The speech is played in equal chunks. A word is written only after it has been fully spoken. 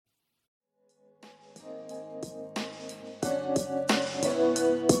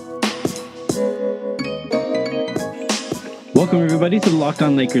Welcome, everybody, to the Locked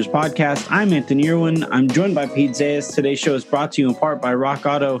On Lakers podcast. I'm Anthony Irwin. I'm joined by Pete Zayas. Today's show is brought to you in part by Rock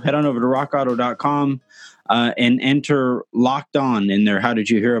Auto. Head on over to rockauto.com and enter Locked On in their How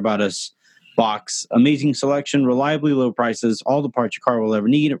Did You Hear About Us box. Amazing selection, reliably low prices, all the parts your car will ever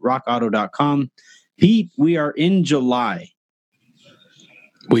need at rockauto.com. Pete, we are in July.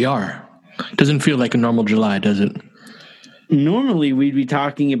 We are. Doesn't feel like a normal July, does it? Normally, we'd be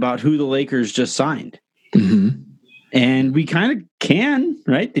talking about who the Lakers just signed. Mm-hmm. And we kind of can,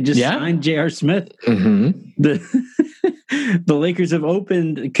 right? They just signed J.R. Smith. Mm-hmm. The Lakers have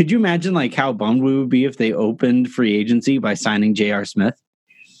opened. Could you imagine like how bummed we would be if they opened free agency by signing J.R. Smith?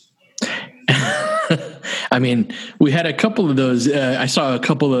 I mean, we had a couple of those. I saw a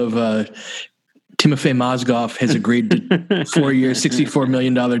couple of Timofey Mozgov has agreed to 4-year, $64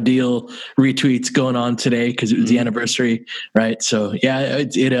 million deal retweets going on today because it was the anniversary, right? So, yeah,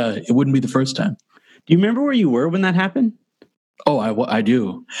 it wouldn't be the first time. Do you remember where you were when that happened? Oh, I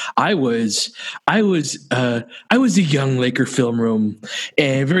do. I was a young Laker film room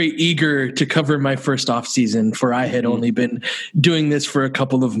and very eager to cover my first off season, for I had only been doing this for a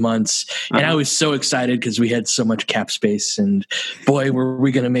couple of months. And I was so excited because we had so much cap space and boy, were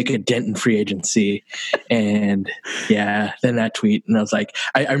we going to make a dent in free agency. And yeah, then that tweet. And I was like,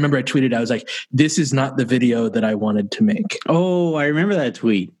 I remember I tweeted, I was like, this is not the video that I wanted to make. Oh, I remember that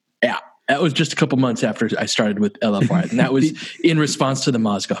tweet. Yeah. That was just a couple months after I started with LFY, and that was in response to the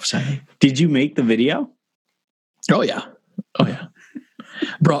Mozgov signing. Did you make the video? Oh yeah,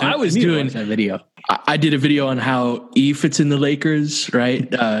 bro. I was doing that video. I did a video on how E fits in the Lakers, right?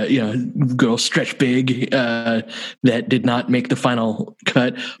 Girl stretch big that did not make the final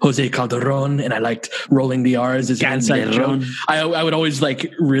cut. Jose Calderon, and I liked rolling the R's as an inside joke. I would always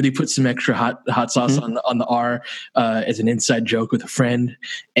like really put some extra hot sauce on the R as an inside joke with a friend,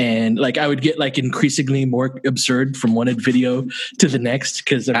 and like I would get like increasingly more absurd from one video to the next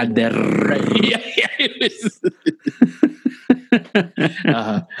because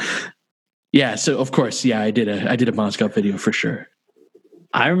yeah, so of course, yeah, I did a Mozgov video for sure.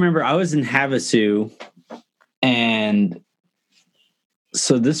 I remember I was in Havasu, and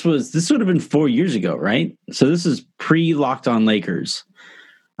so this would have been 4 years ago, right? So this is pre Locked On Lakers,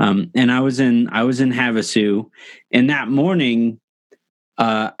 and I was in Havasu, and that morning,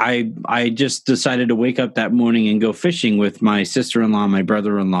 I just decided to wake up that morning and go fishing with my sister-in-law, my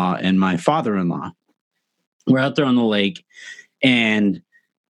brother-in-law, and my father-in-law. We're out there on the lake, and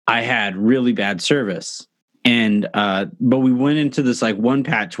I had really bad service, and but we went into this like one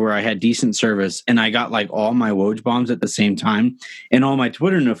patch where I had decent service, and I got like all my Woj bombs at the same time and all my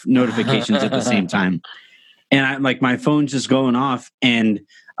Twitter notifications at the same time, and I like my phone's just going off, and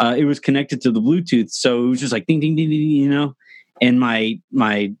it was connected to the Bluetooth, so it was just like ding ding ding ding, you know, and my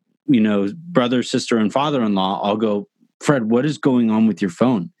brother, sister, and father-in-law all go, Fred, what is going on with your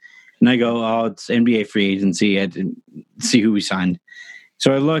phone? And I go, oh, it's NBA free agency. I didn't see who we signed.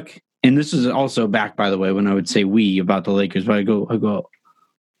 So I look, and this is also back, by the way, when I would say we about the Lakers, but I go,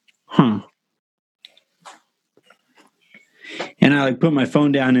 huh. And I like put my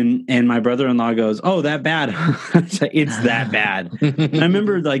phone down, and my brother-in-law goes, oh, that bad? It's that bad. And I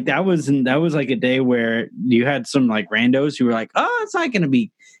remember like that was like a day where you had some like randos who were like, oh, it's not going to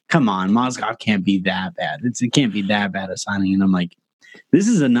be, come on, Mozgov can't be that bad. It can't be that bad a signing. And I'm like, this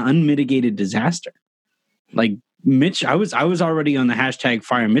is an unmitigated disaster. Like, Mitch, I was already on the hashtag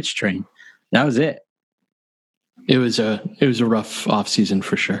Fire Mitch train. That was it. It was a rough off season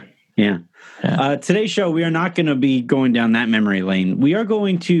for sure. Yeah. Today's show, we are not going to be going down that memory lane. We are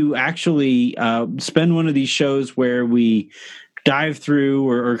going to actually spend one of these shows where we dive through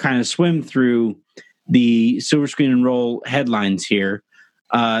or kind of swim through the Silver Screen and Roll headlines here.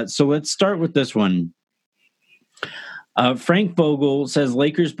 So let's start with this one. Frank Vogel says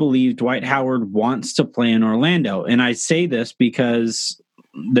Lakers believe Dwight Howard wants to play in Orlando. And I say this because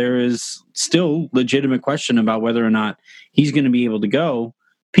there is still legitimate question about whether or not he's going to be able to go.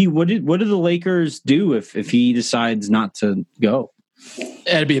 Pete, what do the Lakers do if he decides not to go?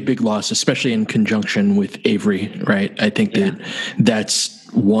 That'd be a big loss, especially in conjunction with Avery, right? I think that's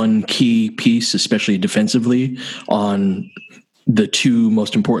one key piece, especially defensively, on the two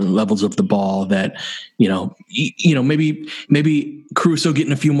most important levels of the ball that, maybe Caruso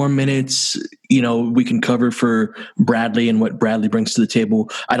getting a few more minutes, we can cover for Bradley and what Bradley brings to the table.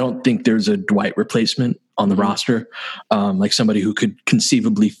 I don't think there's a Dwight replacement on the roster, like somebody who could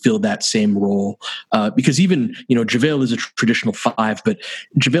conceivably fill that same role. Because even, JaVale is a traditional five, but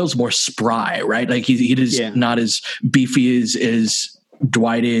JaVale's more spry, right? Like he is not as beefy as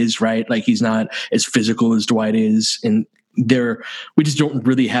Dwight is, right? Like he's not as physical as Dwight is. And we just don't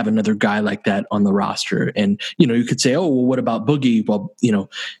really have another guy like that on the roster. And, you could say, oh, well, what about Boogie? Well,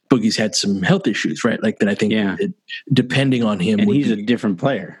 Boogie's had some health issues, right? Like that. I think depending on him, and he's a different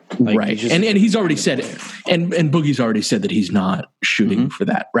player. Like, right. And he's already said it. And Boogie's already said that he's not shooting for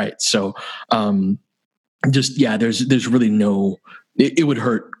that. Right. So, there's really it would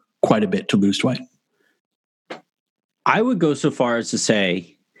hurt quite a bit to lose Dwight. I would go so far as to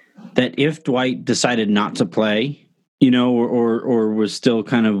say that if Dwight decided not to play, or was still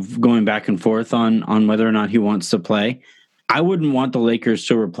kind of going back and forth on whether or not he wants to play, I wouldn't want the Lakers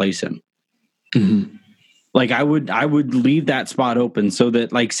to replace him. Mm-hmm. Like I would leave that spot open so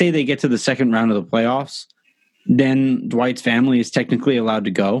that, like, say they get to the second round of the playoffs, then Dwight's family is technically allowed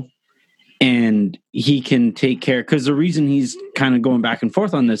to go and he can take care. Because the reason he's kind of going back and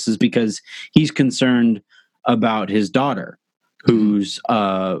forth on this is because he's concerned about his daughter, whose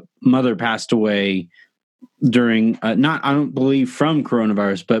mother passed away during I don't believe from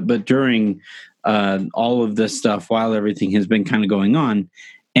coronavirus, but during all of this stuff while everything has been kind of going on.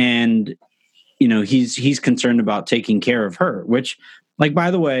 And, he's concerned about taking care of her, which, like,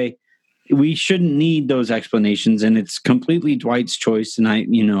 by the way, we shouldn't need those explanations, and it's completely Dwight's choice. And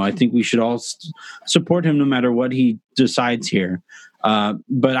I think we should all support him no matter what he decides here.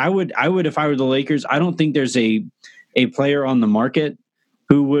 But I would, if I were the Lakers, I don't think there's a player on the market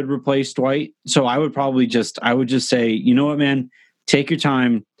who would replace Dwight. So I would just say, you know what, man, take your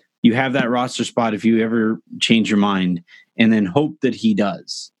time. You have that roster spot if you ever change your mind, and then hope that he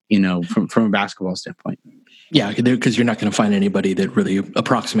does, from a basketball standpoint. Yeah, because you're not going to find anybody that really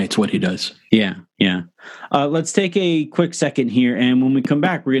approximates what he does. Yeah. Let's take a quick second here, and when we come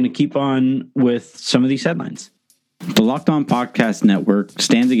back, we're going to keep on with some of these headlines. The Locked On Podcast Network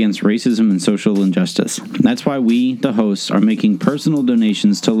stands against racism and social injustice. That's why we, the hosts, are making personal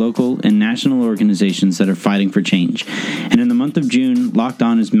donations to local and national organizations that are fighting for change. And in the month of June, Locked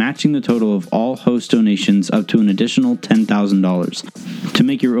On is matching the total of all host donations up to an additional $10,000. To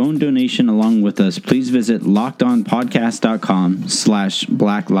make your own donation along with us, please visit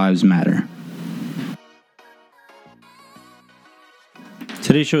lockedonpodcast.com/Black Lives Matter.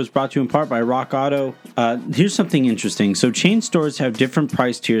 Today's show is brought to you in part by Rock Auto. Here's something interesting. So chain stores have different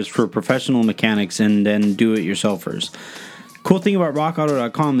price tiers for professional mechanics and then do-it-yourselfers. Cool thing about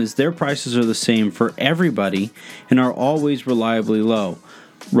rockauto.com is their prices are the same for everybody and are always reliably low.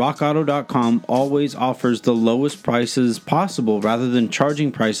 RockAuto.com always offers the lowest prices possible rather than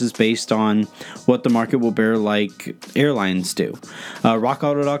charging prices based on what the market will bear like airlines do.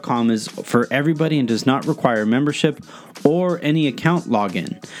 RockAuto.com is for everybody and does not require membership or any account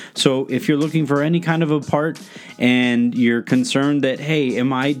login. So if you're looking for any kind of a part and you're concerned that, hey,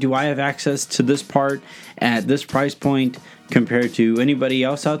 do I have access to this part at this price point compared to anybody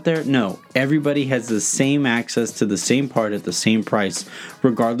else out there? No, everybody has the same access to the same part at the same price,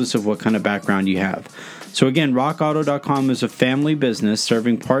 regardless of what kind of background you have. So again, rockauto.com is a family business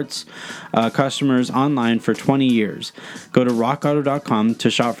serving parts customers online for 20 years. Go to rockauto.com to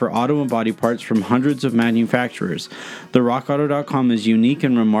shop for auto and body parts from hundreds of manufacturers. The rockauto.com is unique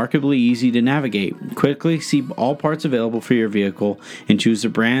and remarkably easy to navigate. Quickly see all parts available for your vehicle and choose the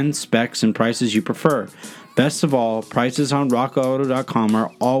brands, specs, and prices you prefer. Best of all, prices on rockauto.com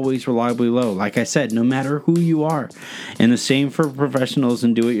are always reliably low. Like I said, no matter who you are. And the same for professionals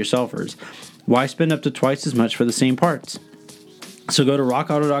and do-it-yourselfers. Why spend up to twice as much for the same parts? So go to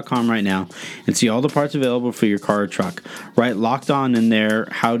rockauto.com right now and see all the parts available for your car or truck. Write Locked On in there,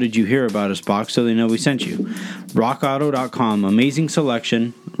 how did you hear about us box, so they know we sent you. rockauto.com, amazing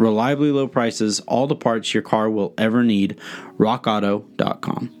selection, reliably low prices, all the parts your car will ever need.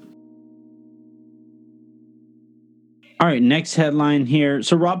 rockauto.com. All right, next headline here.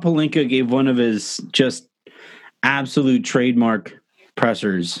 So Rob Pelinka gave one of his just absolute trademark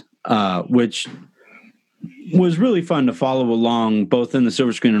pressers, which was really fun to follow along, both in the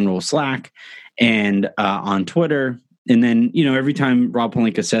Silver Screen and Roll Slack and on Twitter. And then, every time Rob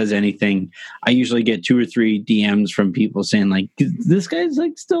Pelinka says anything, I usually get 2 or 3 DMs from people saying, like, this guy's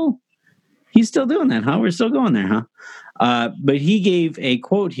like he's still doing that, huh? We're still going there, huh? But he gave a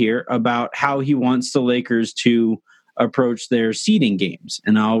quote here about how he wants the Lakers to approach their seeding games.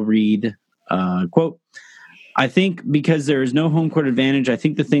 And I'll read, quote, I think because there is no home court advantage, I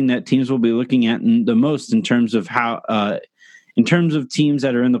think the thing that teams will be looking at the most in terms of teams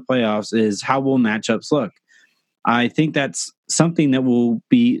that are in the playoffs is how will matchups look. I think that's something that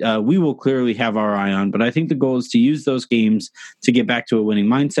we will clearly have our eye on, but I think the goal is to use those games to get back to a winning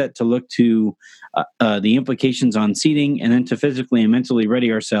mindset, to look to the implications on seeding, and then to physically and mentally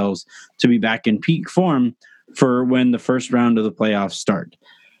ready ourselves to be back in peak form for when the first round of the playoffs start.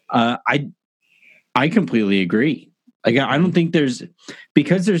 I completely agree. Like, I don't think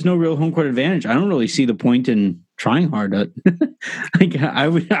because there's no real home court advantage. I don't really see the point in trying hard. Like, I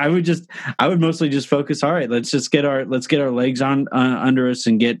would mostly just focus. All right, let's get our legs on under us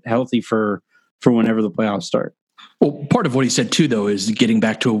and get healthy for whenever the playoffs start. Well, part of what he said too, though, is getting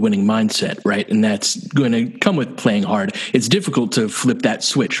back to a winning mindset, right? And that's going to come with playing hard. It's difficult to flip that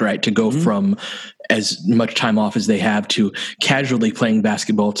switch, right? To go from as much time off as they have to casually playing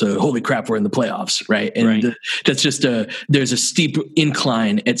basketball to holy crap, we're in the playoffs, right? And that's just there's a steep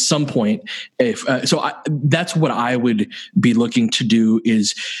incline at some point. That's what I would be looking to do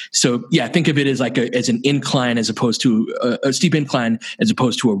is, think of it as as an incline as opposed to a steep incline as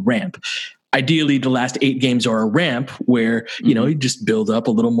opposed to a ramp. Ideally, the last 8 games are a ramp where, you just build up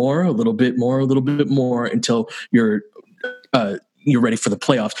a little more, a little bit more, a little bit more until you're ready for the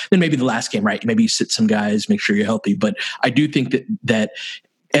playoffs. Then maybe the last game, right? Maybe you sit some guys, make sure you're healthy. But I do think that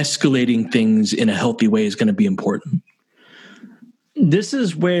escalating things in a healthy way is going to be important. This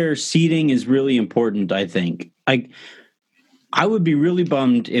is where seeding is really important, I think. I would be really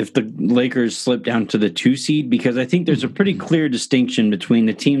bummed if the Lakers slip down to the 2 seed, because I think there's a pretty clear distinction between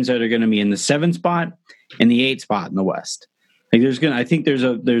the teams that are going to be in the 7 spot and the 8 spot in the West. Like, I think there's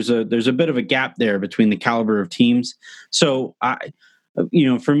a bit of a gap there between the caliber of teams. So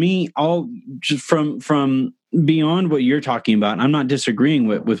for me, all just from beyond what you're talking about, I'm not disagreeing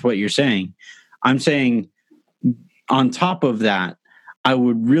with what you're saying. I'm saying on top of that, I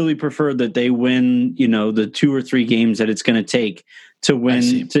would really prefer that they win, the 2 or 3 games that it's going to take to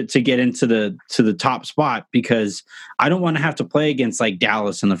win to get into the top spot, because I don't want to have to play against like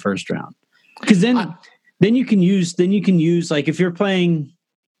Dallas in the first round. Because then you can use like, if you're playing,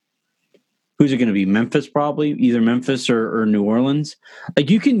 who's it going to be? Memphis, probably either Memphis or New Orleans.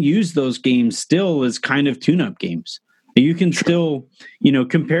 Like, you can use those games still as kind of tune-up games. You can still,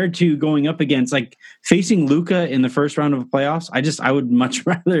 compared to going up against, like, facing Luka in the first round of the playoffs, I would much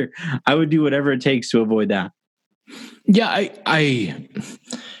rather, I would do whatever it takes to avoid that. Yeah, I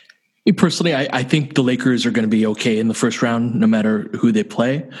personally, I think the Lakers are going to be okay in the first round, no matter who they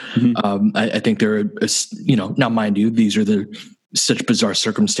play. Mm-hmm. I think they're, now mind you, these are such bizarre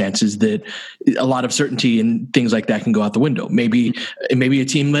circumstances that a lot of certainty and things like that can go out the window. Maybe a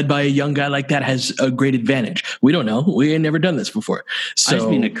team led by a young guy like that has a great advantage. We don't know. We ain't never done this before. So, I just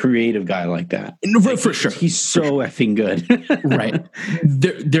mean a creative guy like that. For sure. He's so effing good. Right.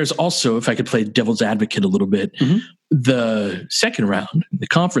 There's also, if I could play devil's advocate a little bit, the second round, the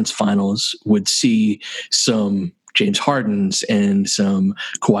conference finals, would see some James Hardens and some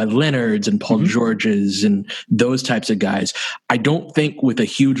Kawhi Leonards and Paul Georges and those types of guys. I don't think with a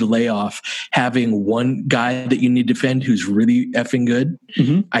huge layoff, having one guy that you need to defend who's really effing good,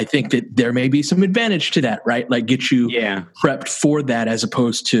 I think that there may be some advantage to that, right? Like, get you prepped for that, as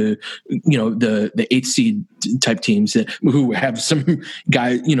opposed to, the 8 seed type teams who have some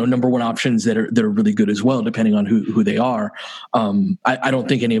guy, number 1 options that are really good as well, depending on who they are. I don't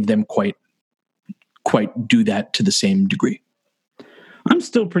think any of them quite do that to the same degree. I'm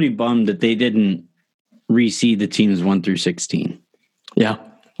still pretty bummed that they didn't reseed the teams 1 through 16. Yeah.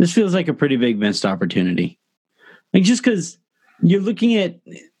 This feels like a pretty big missed opportunity. Like, just because you're looking at,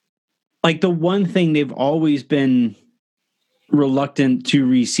 like, the one thing they've always been reluctant to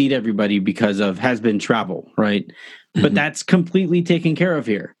reseed everybody because of has been travel, right? Mm-hmm. But that's completely taken care of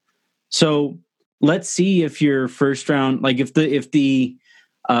here. So let's see if your first round, like, if the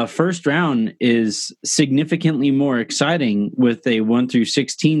first round is significantly more exciting with a 1 through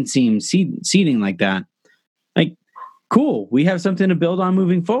 16 team seeding like that. Like, cool. We have something to build on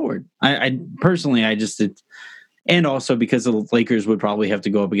moving forward. I personally, and also because the Lakers would probably have to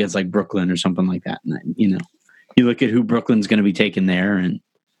go up against like Brooklyn or something like that. And, you look at who Brooklyn's going to be taking there, and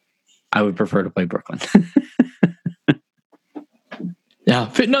I would prefer to play Brooklyn.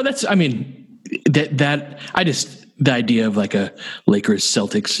 Yeah. No, the idea of like a Lakers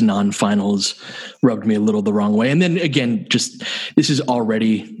Celtics non-finals rubbed me a little the wrong way. And then again, just this is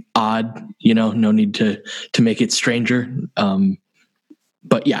already odd, no need to make it stranger.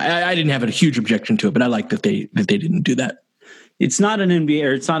 But yeah, I didn't have a huge objection to it, but I like that they didn't do that. It's not an NBA,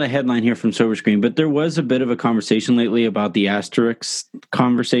 or it's not a headline here from Silver Screen, but there was a bit of a conversation lately about the asterisk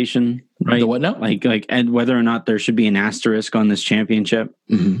conversation, right? The what now? Like, and whether or not there should be an asterisk on this championship.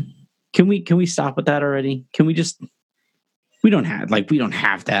 Mm-hmm. Can we stop with that already? Can we just, we don't have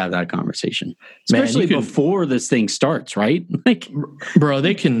to have that conversation, especially before this thing starts, right? Like, bro,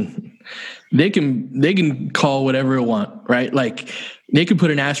 they can call whatever they want, right? Like, They could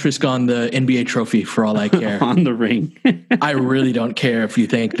put an asterisk on the NBA trophy for all I care. On the ring. I really don't care if you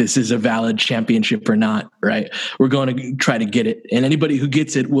think this is a valid championship or not, right? We're going to try to get it. And anybody who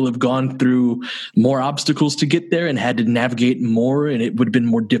gets it will have gone through more obstacles to get there and had to navigate more, and it would have been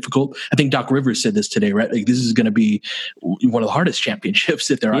more difficult. I think Doc Rivers said this today, right? Like, this is going to be one of the hardest championships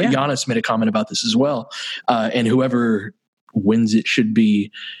that there are. Yeah. Giannis made a comment about this as well. And whoever wins it should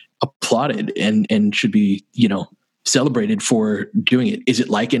be applauded and should be, celebrated for doing it. Is it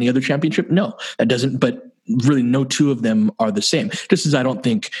like any other championship? No, that doesn't, but really no two of them are the same. Just as I don't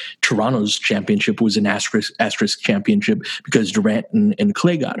think Toronto's championship was an asterisk championship because Durant and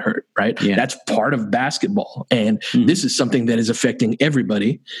Clay got hurt, right? Yeah. That's part of basketball. And this is something that is affecting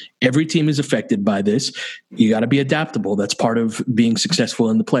everybody. Every team is affected by this. You got to be adaptable. That's part of being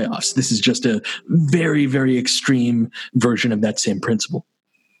successful in the playoffs. This is just a very, very extreme version of that same principle.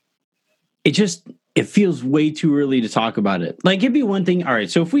 It feels way too early to talk about it. Like, it'd be one thing. All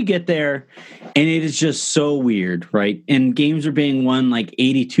right, so if we get there and it is just so weird, right? And games are being won like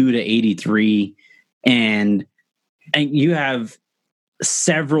 82 to 83, and you have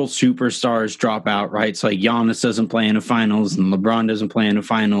several superstars drop out, right? So like Giannis doesn't play in the finals and LeBron doesn't play in the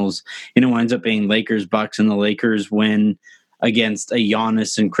finals, and it winds up being Lakers Bucks, and the Lakers win against a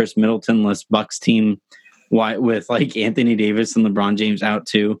Giannis and Chris Middleton-less Bucks team with like Anthony Davis and LeBron James out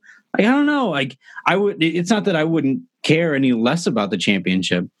too. Like, I don't know. Like, it's not that I wouldn't care any less about the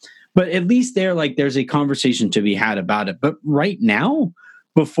championship, but at least there's a conversation to be had about it. But right now,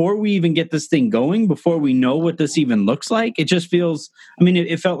 before we even get this thing going, before we know what this even looks like, it just feels,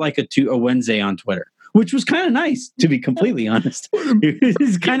 it felt like a Wednesday on Twitter, which was kind of nice, to be completely honest.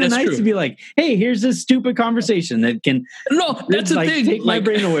 It's kind of nice true. To be like, hey, here's this stupid conversation that can that's the thing. Take my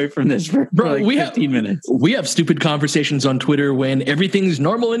brain away from this for like 15 minutes. We have stupid conversations on Twitter when everything's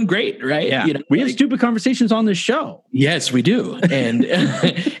normal and great, right? Yeah, we have stupid conversations on this show. Yes, we do. And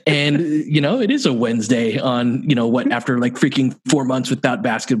and it is a Wednesday on after like freaking 4 months without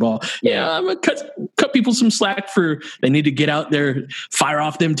basketball. Yeah, I'm gonna cut people some slack for they need to get out there, fire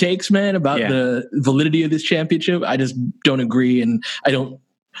off them takes, man, about the validity of this championship. I just don't agree, and I don't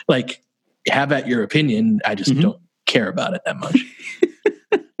have at your opinion. I just don't care about it that much.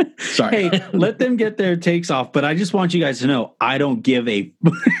 Sorry. Hey, let them get their takes off, but I just want you guys to know I don't give a.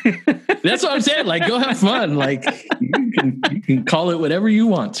 That's what I'm saying. Like, go have fun. Like, you can call it whatever you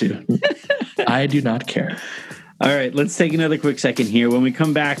want to. I do not care. All right, let's take another quick second here. When we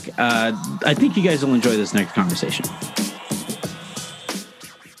come back, I think you guys will enjoy this next conversation.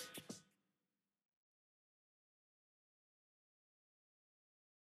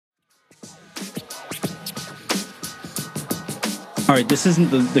 All right, this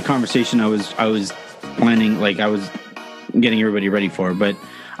isn't the conversation I was planning, like I was getting everybody ready for, but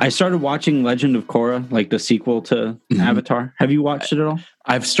I started watching Legend of Korra, like the sequel to Avatar. Have you watched it at all?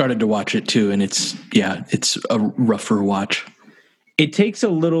 I've started to watch it too, and it's a rougher watch. It takes a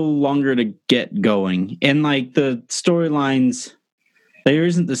little longer to get going, and like the storylines, there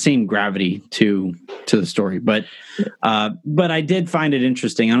isn't the same gravity to the story, but I did find it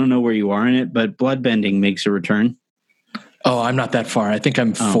interesting. I don't know where you are in it, but bloodbending makes a return. Oh, I'm not that far. I think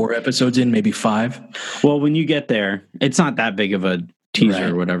I'm 4 episodes in, maybe 5. Well, when you get there, it's not that big of a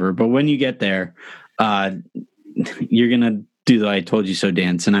teaser or whatever, but when you get there, you're gonna do the "I told you so"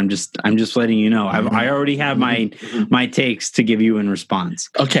 dance, and I'm just letting you know. I already have my takes to give you in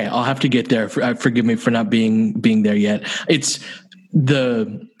response. Okay, I'll have to get there. Forgive me for not being there yet.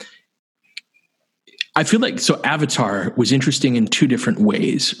 I feel like Avatar was interesting in 2 different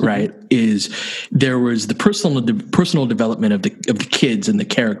ways, right? Is there was the personal development of the kids and the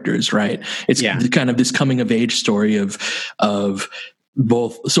characters, right? It's kind of this coming of age story of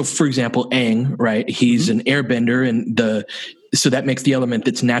both. So, for example, Aang, right? He's an airbender, and so that makes the element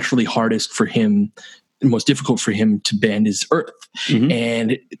that's naturally hardest for him, most difficult for him to bend is earth.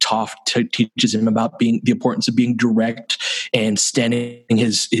 And Toph teaches him about the importance of being direct and standing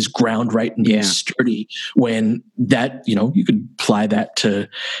his ground, right, and being sturdy. When that, you could apply that to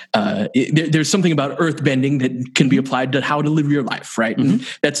there's something about earth bending that can be applied to how to live your life, right? And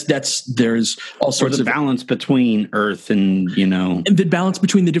there's all sorts of balance between earth and and the balance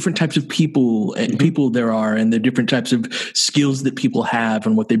between the different types of people and people there are, and the different types of skills that people have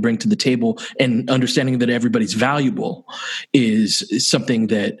and what they bring to the table, and understanding that everybody's valuable is something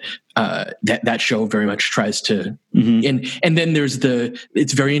that that show very much tries to. And then there's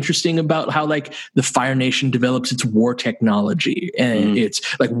it's very interesting about how like the Fire Nation develops its war technology, and it's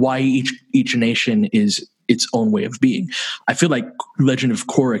like why each nation is its own way of being. I feel like Legend of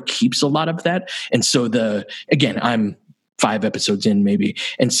Korra keeps a lot of that, and so again, I'm 5 episodes in maybe,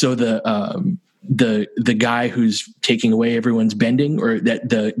 and so the guy who's taking away everyone's bending, or that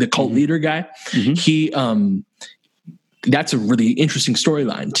the cult leader guy, he that's a really interesting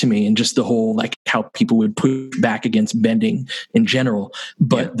storyline to me, and just the whole like how people would push back against bending in general.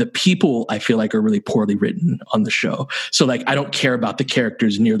 But the people I feel like are really poorly written on the show. So like I don't care about the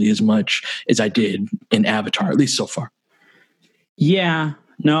characters nearly as much as I did in Avatar, at least so far. Yeah,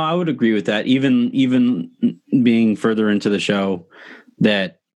 no, I would agree with that. Even being further into the show,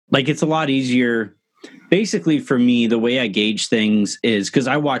 that like it's a lot easier. Basically, for me, the way I gauge things is because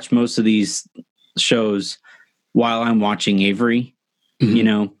I watch most of these shows while I'm watching Avery, you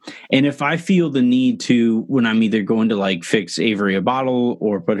know, and if I feel the need to, when I'm either going to like fix Avery a bottle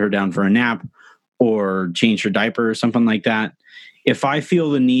or put her down for a nap or change her diaper or something like that, if I feel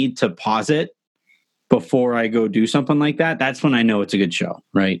the need to pause it before I go do something like that, that's when I know it's a good show,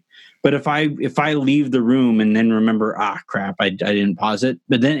 right? But if I leave the room and then remember, crap, I didn't pause it,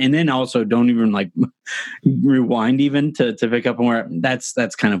 but then also don't even like rewind even to pick up on where that's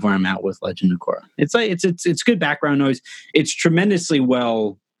kind of where I'm at with Legend of Korra. It's like it's good background noise. It's tremendously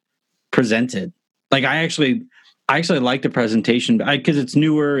well presented. Like I actually like the presentation because it's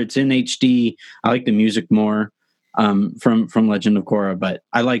newer. It's in HD. I like the music more from Legend of Korra, but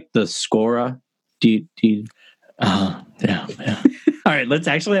I like the score. Do you? Yeah. All right, let's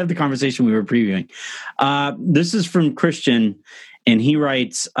actually have the conversation we were previewing. This is from Christian, and he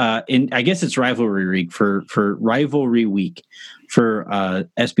writes, I guess it's Rivalry Week for Rivalry Week for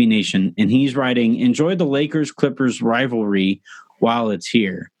SB Nation, and he's writing, enjoy the Lakers-Clippers rivalry while it's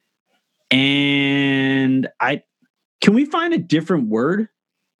here. And can we find a different word?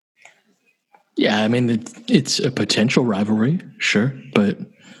 Yeah, I mean, it's a potential rivalry, sure, but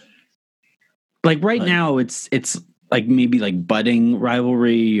like right now, it's like maybe like budding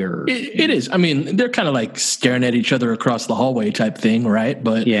rivalry, or it is. I mean, they're kind of like staring at each other across the hallway type thing, right?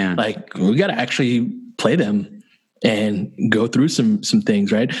 But yeah, like we got to actually play them and go through some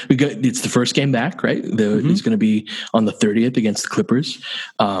things, right? It's the first game back, right? It's going to be on the 30th against the Clippers.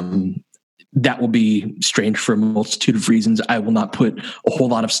 That will be strange for a multitude of reasons. I will not put a whole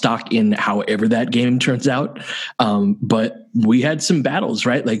lot of stock in however that game turns out. But we had some battles,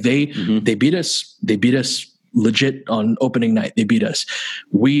 right? Like they beat us. They beat us legit on opening night. They beat us.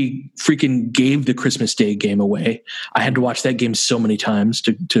 We freaking gave the Christmas Day game away. I had to watch that game so many times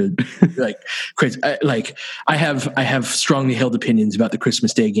to like crazy. I have strongly held opinions about the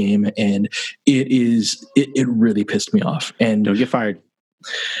Christmas Day game, and it really pissed me off. And don't get fired.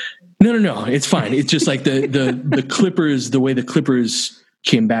 No. It's fine. It's just like the Clippers, the way the Clippers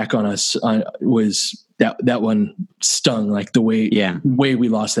came back on us was that one stung, like the way we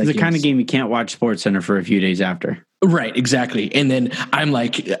lost that game. It's the kind of game you can't watch SportsCenter for a few days after. Right, exactly. And then I'm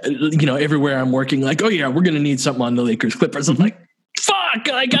like, everywhere I'm working, like, oh yeah, we're going to need something on the Lakers Clippers. I'm like, fuck,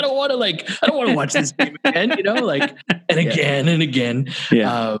 I don't want to watch this game again, and again and again.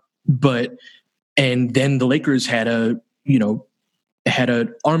 Yeah. And then the Lakers had an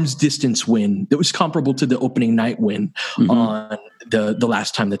arm's distance win that was comparable to the opening night win on the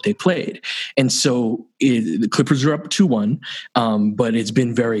last time that they played. And so the Clippers are up 2-1, but it's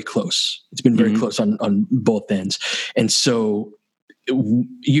been very close. It's been very close on both ends. And so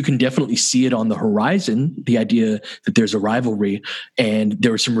you can definitely see it on the horizon, the idea that there's a rivalry, and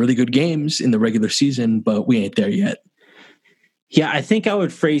there were some really good games in the regular season, but we ain't there yet. Yeah, I think I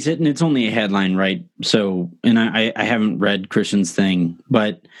would phrase it, and it's only a headline, right? So, and I haven't read Christian's thing,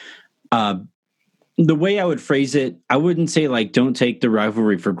 but the way I would phrase it, I wouldn't say like, don't take the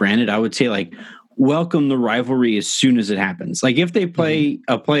rivalry for granted. I would say like, welcome the rivalry as soon as it happens. Like if they play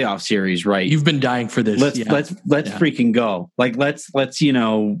a playoff series, right? You've been dying for this. Let's freaking go. Like let's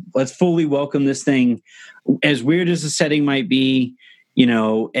fully welcome this thing. As weird as the setting might be,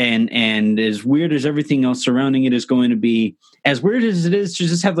 and as weird as everything else surrounding it is going to be, as weird as it is to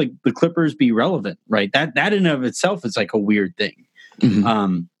just have like the Clippers be relevant, right? That in and of itself is like a weird thing.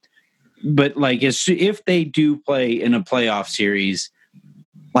 But like if they do play in a playoff series,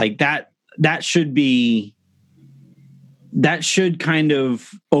 like that should kind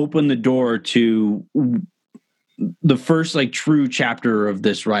of open the door to the first like true chapter of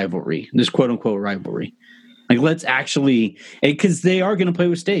this rivalry, this quote unquote rivalry. Like let's actually, because they are going to play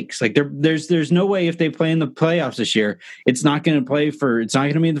with stakes. Like there's no way if they play in the playoffs this year, it's not going to be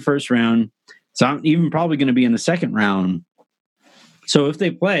in the first round. It's not even probably going to be in the second round. So if they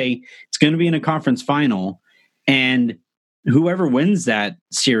play, it's going to be in a conference final, and whoever wins that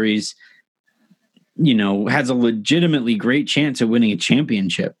series, has a legitimately great chance at winning a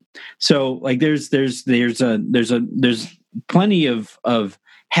championship. So like there's plenty of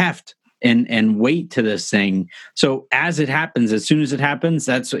heft and weight to this thing. So as it happens, as soon as it happens,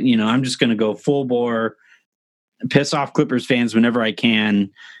 that's, I'm just going to go full bore, piss off Clippers fans whenever I can,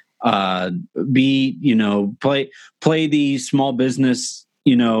 play the small business,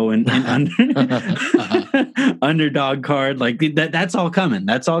 and underdog card, like that's all coming.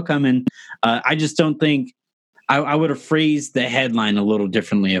 That's all coming. I just don't think I would have phrased the headline a little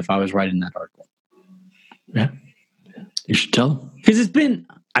differently if I was writing that article. Yeah. You should tell him. Because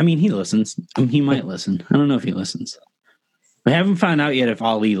he listens. He might listen. I don't know if he listens. I haven't found out yet if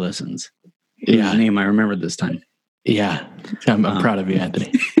Ali listens. Yeah. His name I remember this time. Yeah. I'm proud of you,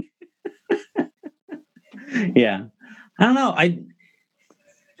 Anthony. Yeah. I don't know.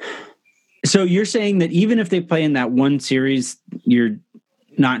 So you're saying that even if they play in that one series, you're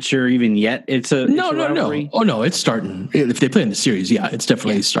not sure even yet it's a rivalry? Oh no, it's starting. If they play in the series, yeah, it's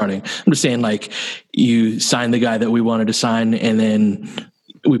definitely starting. I'm just saying, like, you sign the guy that we wanted to sign, and then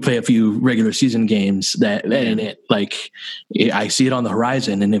we play a few regular season games I see it on the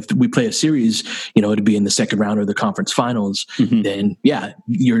horizon. And if we play a series, it'd be in the second round or the conference finals, then yeah,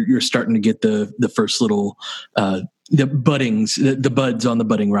 you're starting to get the first little, the buds on the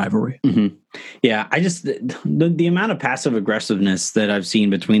budding rivalry. Mm-hmm. Yeah. I just, the amount of passive aggressiveness that I've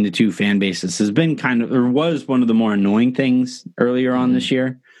seen between the two fan bases has been was one of the more annoying things earlier on this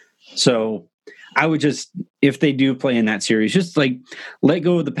year. So I would just, if they do play in that series, just like let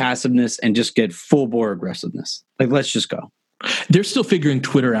go of the passiveness and just get full bore aggressiveness. Like, let's just go. They're still figuring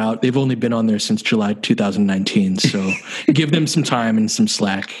Twitter out. They've only been on there since July 2019. So give them some time and some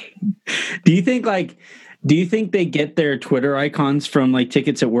slack. Do you think they get their Twitter icons from like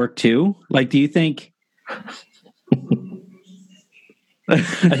Tickets at Work too? Like, do you think?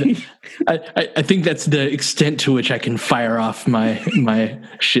 I think that's the extent to which I can fire off my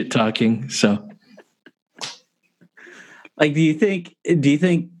shit talking. So, like, do you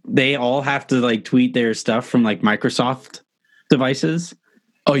think they all have to like tweet their stuff from like Microsoft devices?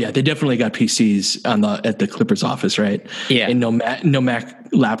 Oh yeah, they definitely got PCs at the Clippers office, right? Yeah, and no Mac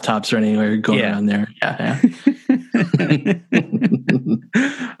laptops or anywhere going around there. Yeah.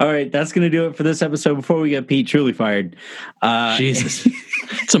 All right, that's going to do it for this episode. Before we get Pete truly fired, Jesus,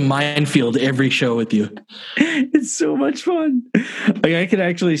 it's a minefield every show with you. It's so much fun. Like, I could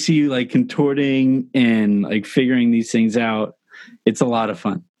actually see you like contorting and like figuring these things out. It's a lot of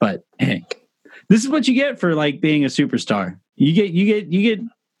fun. But hey, this is what you get for like being a superstar. You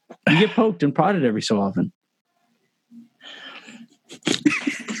get poked and prodded every so often.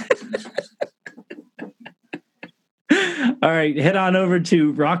 All right, head on over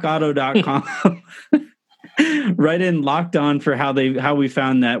to rockauto.com. Write in Locked On for how we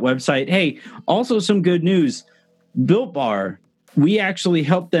found that website. Hey, also some good news. Built Bar, we actually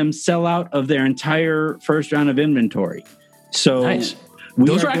helped them sell out of their entire first round of inventory. So nice.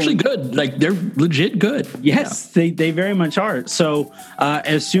 Those are actually good. Like, they're legit good. Yes, yeah. They very much are. So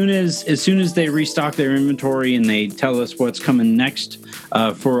as soon as they restock their inventory and they tell us what's coming next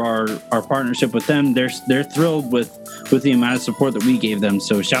for our partnership with them, they're thrilled with the amount of support that we gave them.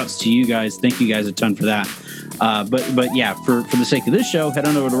 So shouts to you guys. Thank you guys a ton for that. But yeah, for the sake of this show, head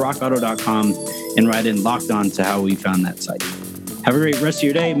on over to rockauto.com and write in Locked On to how we found that site. Have a great rest of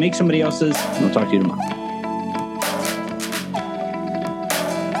your day. Make somebody else's. And we'll talk to you tomorrow.